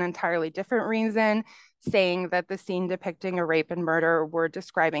cited an entirely different reason, saying that the scene depicting a rape and murder were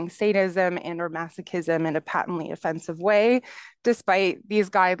describing sadism and or masochism in a patently offensive way, despite these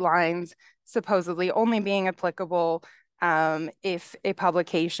guidelines supposedly only being applicable if a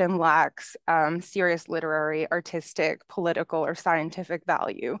publication lacks serious literary, artistic, political, or scientific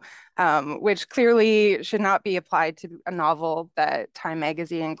value, which clearly should not be applied to a novel that Time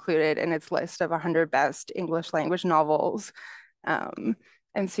Magazine included in its list of 100 best English language novels. And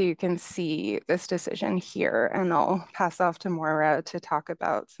so you can see this decision here, and I'll pass off to Moira to talk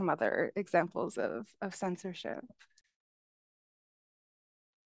about some other examples of censorship.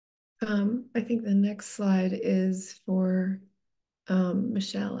 I think the next slide is for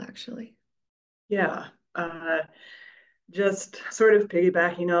Michelle, actually. Yeah, just sort of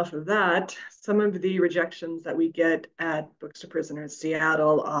piggybacking off of that, some of the rejections that we get at Books to Prisoners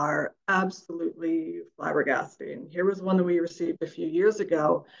Seattle are absolutely flabbergasting. Here was one that we received a few years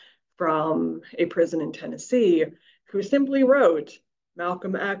ago from a prison in Tennessee who simply wrote,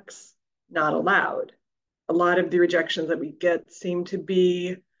 "Malcolm X, not allowed." A lot of the rejections that we get seem to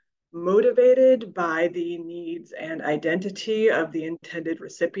be motivated by the needs and identity of the intended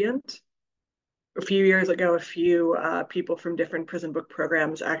recipient. A few years ago, a few people from different prison book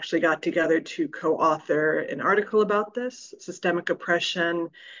programs actually got together to co-author an article about this, systemic oppression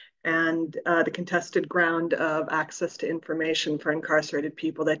and the contested ground of access to information for incarcerated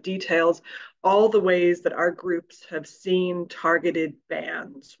people, that details all the ways that our groups have seen targeted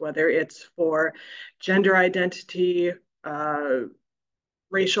bans, whether it's for gender identity,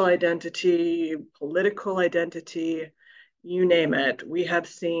 racial identity, political identity, you name it. We have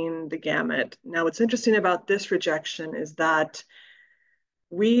seen the gamut. Now, what's interesting about this rejection is that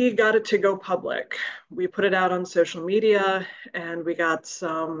we got it to go public. We put it out on social media and we got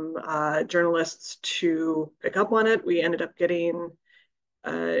some journalists to pick up on it. We ended up getting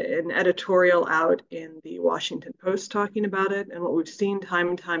an editorial out in the Washington Post talking about it. And what we've seen time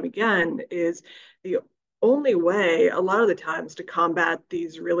and time again is the only way, a lot of the times, to combat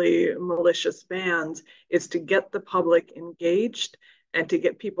these really malicious bans is to get the public engaged and to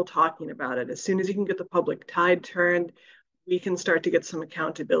get people talking about it. As soon as you can get the public tide turned, we can start to get some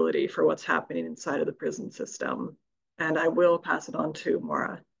accountability for what's happening inside of the prison system. And I will pass it on to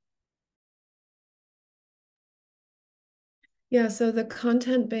Moira. Yeah, so the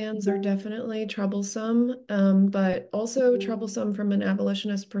content bans are definitely troublesome, but also troublesome from an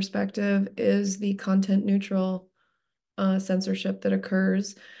abolitionist perspective is the content neutral censorship that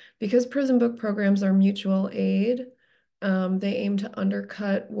occurs. Because prison book programs are mutual aid, they aim to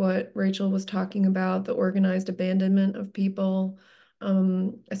undercut what Rachel was talking about, the organized abandonment of people,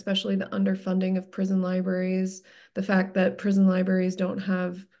 especially the underfunding of prison libraries, the fact that prison libraries don't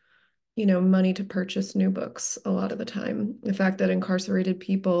have money to purchase new books a lot of the time. The fact that incarcerated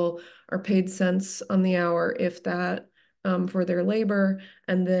people are paid cents on the hour, if that, for their labor,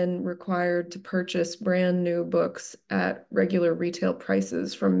 and then required to purchase brand new books at regular retail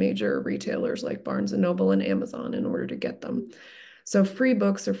prices from major retailers like Barnes & Noble and Amazon in order to get them. So free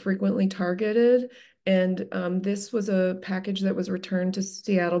books are frequently targeted. And this was a package that was returned to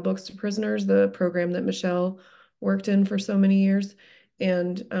Seattle Books to Prisoners, the program that Michelle worked in for so many years.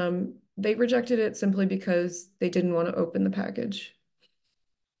 And they rejected it simply because they didn't want to open the package.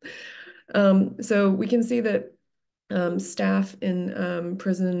 So we can see that staff in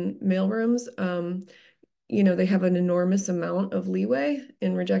prison mailrooms, they have an enormous amount of leeway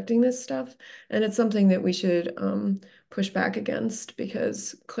in rejecting this stuff. And it's something that we should push back against,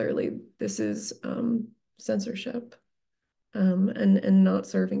 because clearly this is censorship and not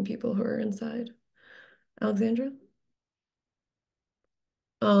serving people who are inside. Alexandra?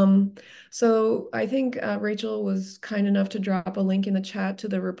 So I think Rachel was kind enough to drop a link in the chat to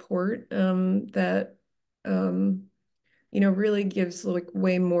the report that really gives like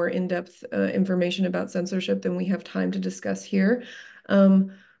way more in-depth information about censorship than we have time to discuss here.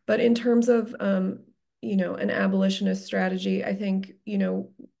 But in terms of an abolitionist strategy, I think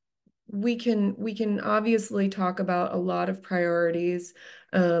we can obviously talk about a lot of priorities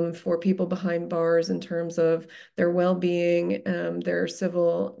for people behind bars in terms of their well-being, their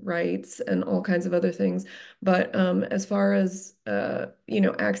civil rights, and all kinds of other things. But as far as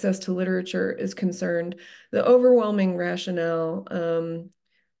access to literature is concerned, the overwhelming rationale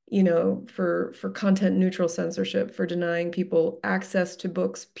for content neutral censorship, for denying people access to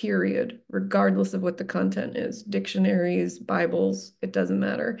books, period, regardless of what the content is, dictionaries, Bibles, it doesn't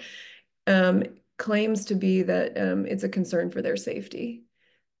matter, claims to be that it's a concern for their safety.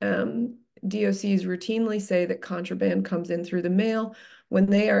 DOCs routinely say that contraband comes in through the mail. When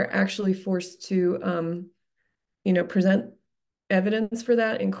they are actually forced to, present evidence for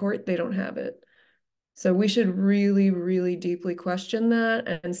that in court, they don't have it. So we should really, really deeply question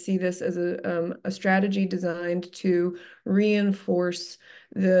that and see this as a strategy designed to reinforce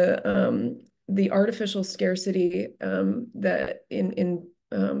the artificial scarcity that in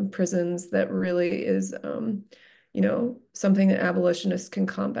prisons that really is something that abolitionists can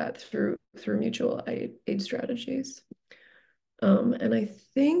combat through mutual aid strategies. And I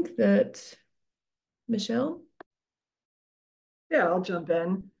think that Michelle? Yeah, I'll jump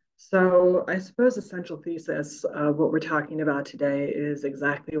in. So I suppose the central thesis of what we're talking about today is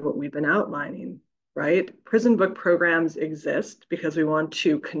exactly what we've been outlining, right? Prison book programs exist because we want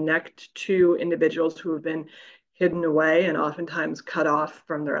to connect to individuals who have been hidden away and oftentimes cut off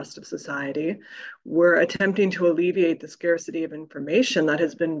from the rest of society. We're attempting to alleviate the scarcity of information that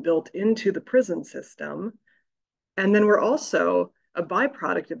has been built into the prison system. And then we're also, a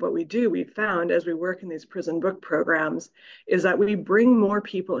byproduct of what we do, we found as we work in these prison book programs, is that we bring more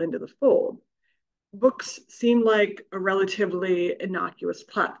people into the fold. Books seem like a relatively innocuous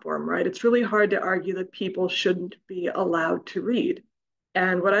platform, right? It's really hard to argue that people shouldn't be allowed to read.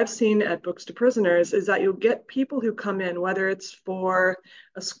 And what I've seen at Books to Prisoners is that you'll get people who come in, whether it's for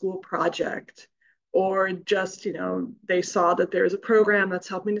a school project or just, they saw that there's a program that's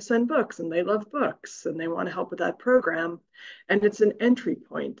helping to send books and they love books and they want to help with that program. And it's an entry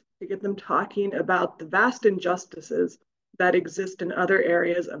point to get them talking about the vast injustices that exist in other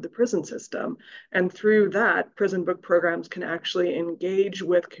areas of the prison system. And through that, prison book programs can actually engage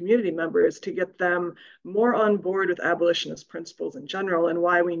with community members to get them more on board with abolitionist principles in general and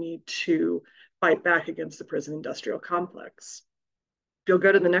why we need to fight back against the prison industrial complex. If you'll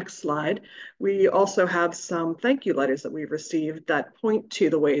go to the next slide, we also have some thank you letters that we've received that point to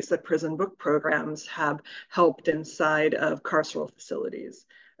the ways that prison book programs have helped inside of carceral facilities.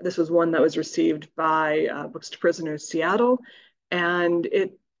 This was one that was received by Books to Prisoners Seattle, and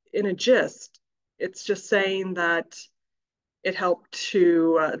in a gist, it's just saying that it helped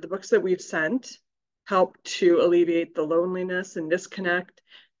to, the books that we've sent helped to alleviate the loneliness and disconnect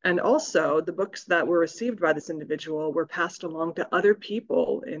And also, the books that were received by this individual were passed along to other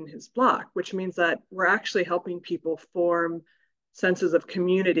people in his block, which means that we're actually helping people form senses of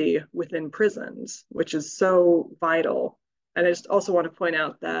community within prisons, which is so vital. And I just also want to point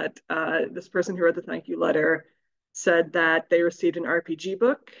out that this person who wrote the thank you letter said that they received an RPG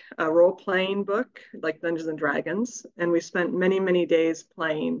book, a role-playing book like Dungeons and Dragons, and we spent many, many days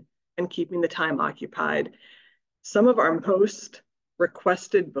playing and keeping the time occupied. Some of our most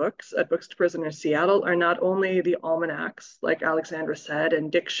requested books at Books to Prison in Seattle are not only the almanacs, like Alexandra said,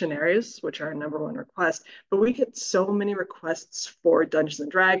 and dictionaries, which are our #1 request, but we get so many requests for Dungeons and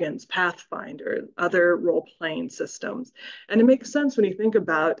Dragons, Pathfinder, other role-playing systems. And it makes sense when you think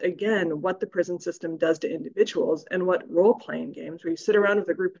about, again, what the prison system does to individuals and what role-playing games, where you sit around with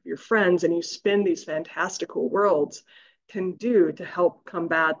a group of your friends and you spin these fantastical worlds, can do to help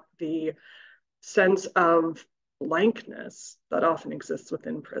combat the sense of blankness that often exists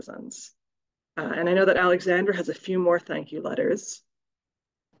within prisons. And I know that Alexandra has a few more thank you letters.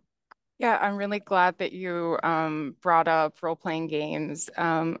 Yeah, I'm really glad that you brought up role-playing games.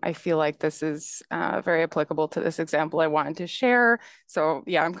 I feel like this is very applicable to this example I wanted to share. So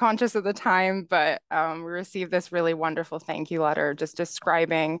yeah, I'm conscious of the time, but we received this really wonderful thank you letter just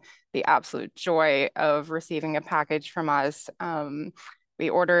describing the absolute joy of receiving a package from us.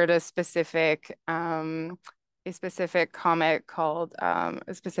 We ordered a specific comic called,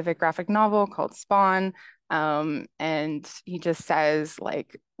 a specific graphic novel called Spawn. And he just says,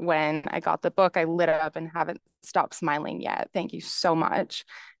 like, when I got the book, I lit up and haven't stopped smiling yet. Thank you so much.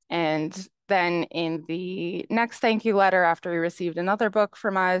 And then in the next thank you letter, after he received another book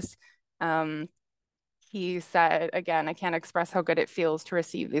from us, he said, again, I can't express how good it feels to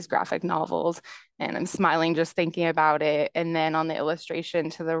receive these graphic novels. And I'm smiling just thinking about it. And then on the illustration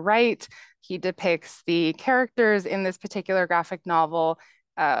to the right, he depicts the characters in this particular graphic novel,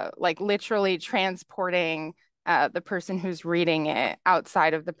 like literally transporting the person who's reading it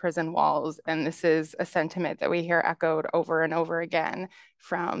outside of the prison walls. And this is a sentiment that we hear echoed over and over again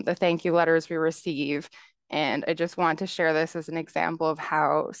from the thank you letters we receive. And I just want to share this as an example of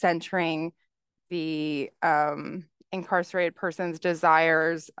how centering the incarcerated person's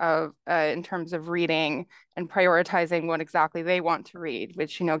desires of in terms of reading and prioritizing what exactly they want to read,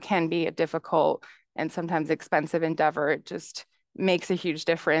 which, you know, can be a difficult and sometimes expensive endeavor. It just makes a huge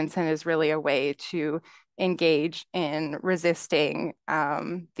difference and is really a way to engage in resisting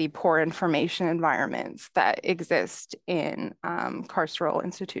the poor information environments that exist in carceral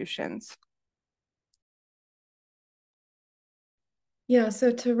institutions. Yeah,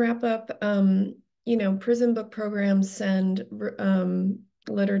 so to wrap up, you know, prison book programs send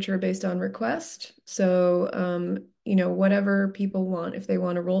literature based on request. So, you know, whatever people want, if they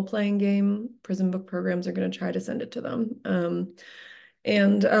want a role-playing game, prison book programs are going to try to send it to them.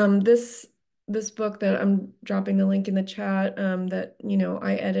 This book that I'm dropping the link in the chat, that, you know,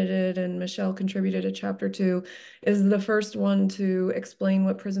 I edited and Michelle contributed a chapter to, is the first one to explain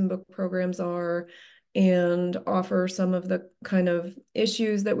what prison book programs are and offer some of the kind of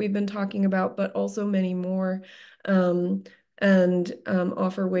issues that we've been talking about, but also many more, and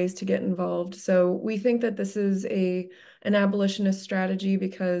offer ways to get involved. So we think that this is an abolitionist strategy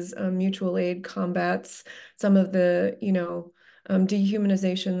because mutual aid combats some of the, you know,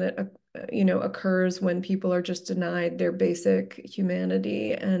 dehumanization that you know, occurs when people are just denied their basic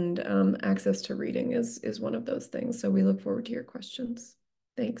humanity, and access to reading is one of those things. So we look forward to your questions.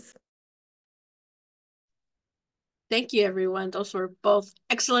 Thanks. Thank you, everyone. Those were both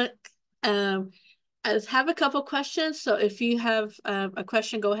excellent. I have a couple questions, so if you have a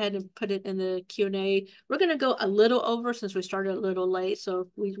question, go ahead and put it in the Q&A. We're going to go a little over since we started a little late, so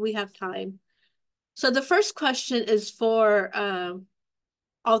we have time. So the first question is for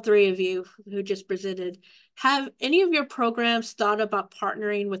all three of you who just presented. Have any of your programs thought about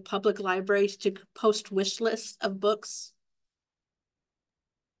partnering with public libraries to post wish lists of books?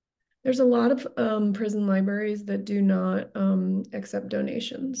 There's a lot of prison libraries that do not accept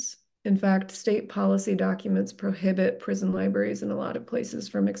donations. In fact, state policy documents prohibit prison libraries in a lot of places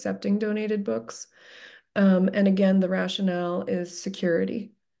from accepting donated books. And again, the rationale is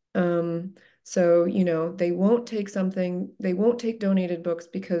security. So, you know, they won't take donated books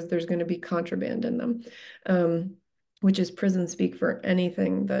because there's going to be contraband in them, which is prison speak for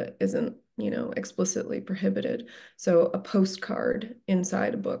anything that isn't, you know, explicitly prohibited. So a postcard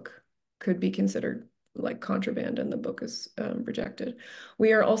inside a book could be considered like contraband and the book is rejected.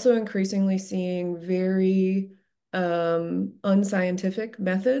 We are also increasingly seeing very unscientific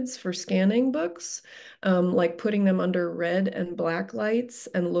methods for scanning books, like putting them under red and black lights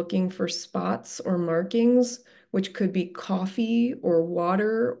and looking for spots or markings which could be coffee or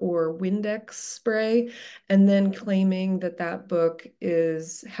water or Windex spray, and then claiming that that book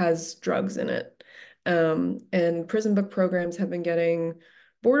has drugs in it. And prison book programs have been getting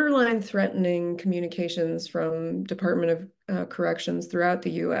borderline threatening communications from Department of Corrections throughout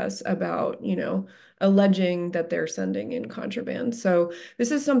the US about, alleging that they're sending in contraband. So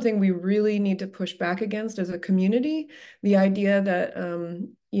this is something we really need to push back against as a community. The idea that,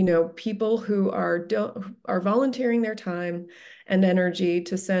 people who are volunteering their time and energy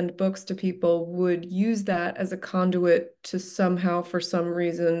to send books to people would use that as a conduit to somehow, for some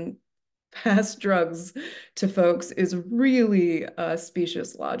reason, pass drugs to folks is really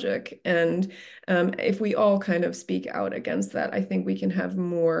specious logic. And if we all kind of speak out against that, I think we can have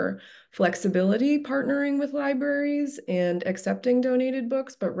more flexibility partnering with libraries and accepting donated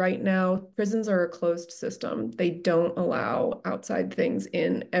books. But right now, prisons are a closed system. They don't allow outside things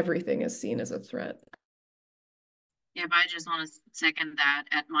in. Everything is seen as a threat. Yeah, but I just want to second that.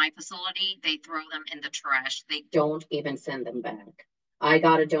 At my facility, they throw them in the trash. They don't even send them back. I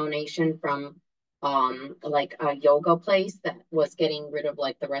got a donation from like a yoga place that was getting rid of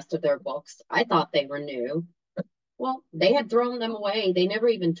like the rest of their books. I thought they were new. Well, they had thrown them away. They never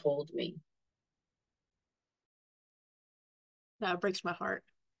even told me. That breaks my heart.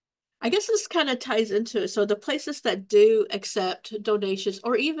 I guess this kind of ties into it. So the places that do accept donations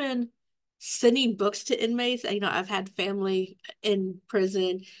or even sending books to inmates, I've had family in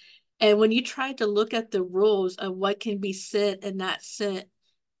prison. And when you try to look at the rules of what can be sent and not sent,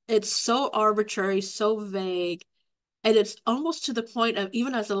 it's so arbitrary, so vague. And it's almost to the point of,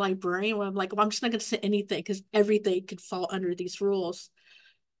 even as a librarian, where I'm like, well, I'm just not going to send anything because everything could fall under these rules.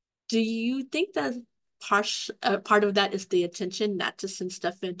 Do you think that part of that is the intention not to send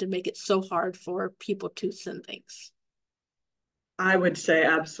stuff in to make it so hard for people to send things? I would say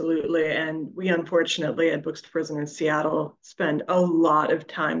absolutely. And we, unfortunately, at Books to Prison in Seattle, spend a lot of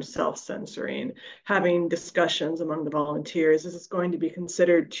time self-censoring, having discussions among the volunteers. Is this going to be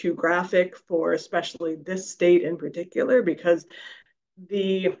considered too graphic for especially this state in particular? Because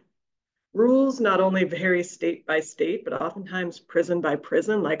the rules not only vary state by state, but oftentimes prison by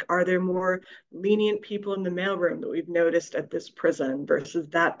prison. Like, are there more lenient people in the mailroom that we've noticed at this prison versus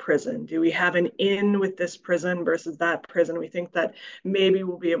that prison? Do we have an in with this prison versus that prison? We think that maybe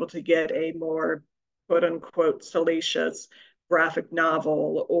we'll be able to get a more quote unquote salacious graphic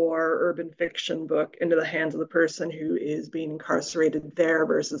novel or urban fiction book into the hands of the person who is being incarcerated there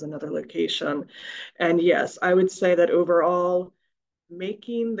versus another location. And yes, I would say that overall,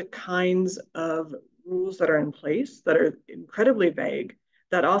 making the kinds of rules that are in place that are incredibly vague,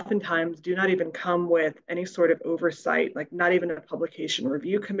 that oftentimes do not even come with any sort of oversight, like not even a publication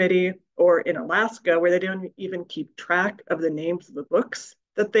review committee, or in Alaska, where they don't even keep track of the names of the books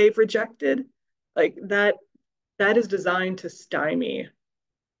that they've rejected. Like that is designed to stymie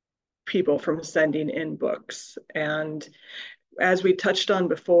people from sending in books. And as we touched on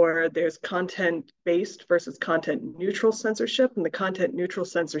before, there's content-based versus content-neutral censorship, and the content-neutral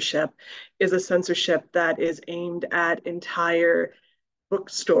censorship is a censorship that is aimed at entire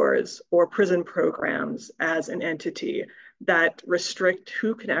bookstores or prison programs as an entity that restrict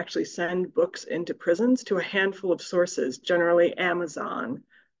who can actually send books into prisons to a handful of sources, generally Amazon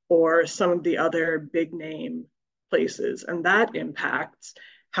or some of the other big name places. And that impacts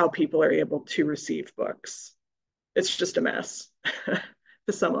how people are able to receive books. It's just a mess,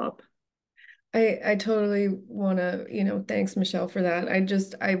 to sum up. I totally want to, thanks, Michelle, for that.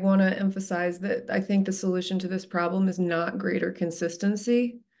 I want to emphasize that I think the solution to this problem is not greater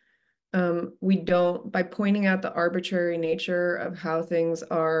consistency. By pointing out the arbitrary nature of how things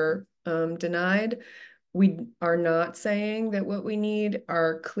are denied, we are not saying that what we need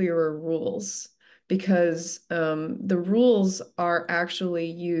are clearer rules, because the rules are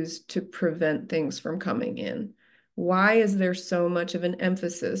actually used to prevent things from coming in. Why is there so much of an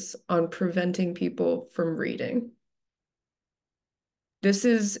emphasis on preventing people from reading? This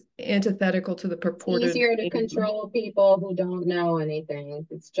is antithetical to the purported— It's easier to control people who don't know anything.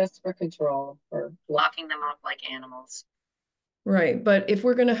 It's just for control, for locking them up like animals. Right. But if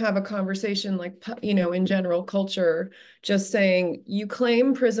we're going to have a conversation like, in general culture, just saying you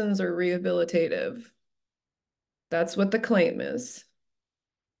claim prisons are rehabilitative. That's what the claim is.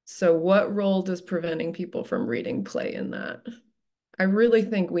 So what role does preventing people from reading play in that? I really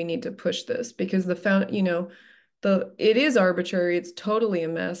think we need to push this, because it is arbitrary. It's totally a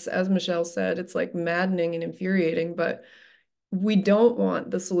mess. As Michelle said, it's like maddening and infuriating, but we don't want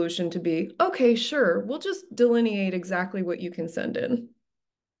the solution to be, okay, sure, we'll just delineate exactly what you can send in,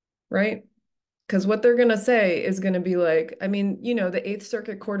 right? Because what they're going to say is going to be like, I mean, you know, the Eighth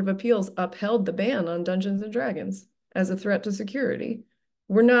Circuit Court of Appeals upheld the ban on Dungeons and Dragons as a threat to security.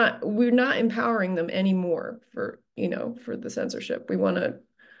 We're not empowering them anymore for, you know, for the censorship. We want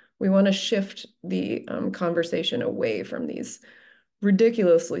to shift the conversation away from these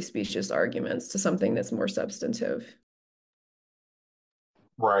ridiculously specious arguments to something that's more substantive.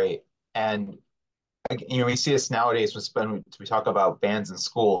 Right. And you know, we see this nowadays when we talk about bans in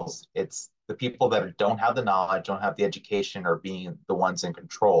schools. It's the people that don't have the knowledge, don't have the education, are being the ones in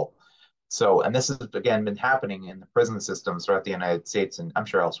control. So, and this has again been happening in the prison systems throughout the United States, and I'm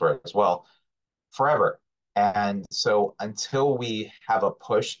sure elsewhere as well, forever. And so until we have a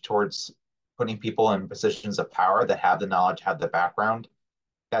push towards putting people in positions of power that have the knowledge, have the background,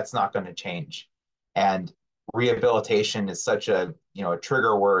 that's not going to change. And rehabilitation is such a, you know, a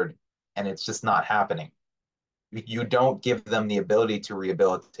trigger word, and it's just not happening. You don't give them the ability to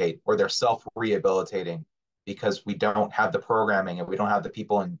rehabilitate, or they're self-rehabilitating because we don't have the programming and we don't have the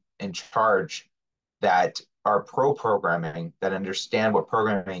people in charge that are pro-programming, that understand what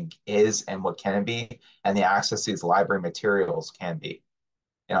programming is and what can be, and the access to these library materials can be.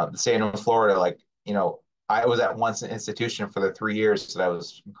 You know, the state of Florida, like, you know, I was at one institution for the 3 years that I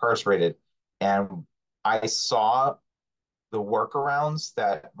was incarcerated, and I saw the workarounds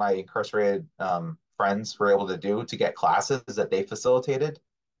that my incarcerated friends were able to do to get classes that they facilitated.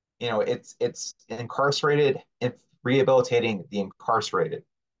 You know, it's incarcerated, rehabilitating the incarcerated.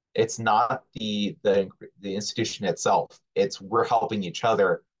 It's not the institution itself. It's we're helping each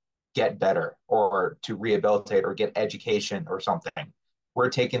other get better or to rehabilitate or get education or something. We're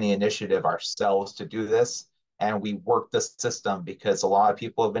taking the initiative ourselves to do this, and we work the system because a lot of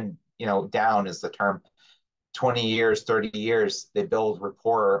people have been, you know, down is the term, 20 years, 30 years, they build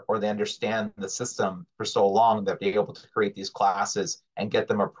rapport or they understand the system for so long that they're able to create these classes and get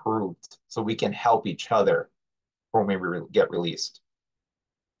them approved so we can help each other when we get released.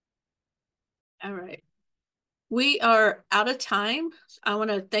 All right. We are out of time. I want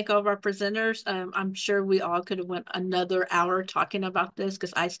to thank all of our presenters. I'm sure we all could have went another hour talking about this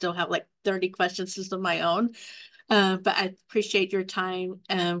because I still have like 30 questions of my own. But I appreciate your time.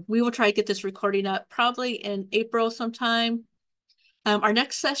 We will try to get this recording up probably in April sometime. Our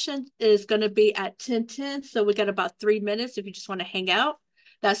next session is going to be at 10:10, so we got about 3 minutes if you just want to hang out.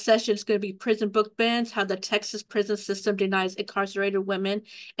 That session is going to be prison book bans, how the Texas prison system denies incarcerated women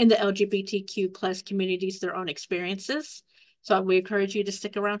in the LGBTQ plus communities their own experiences. So we encourage you to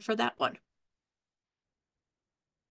stick around for that one.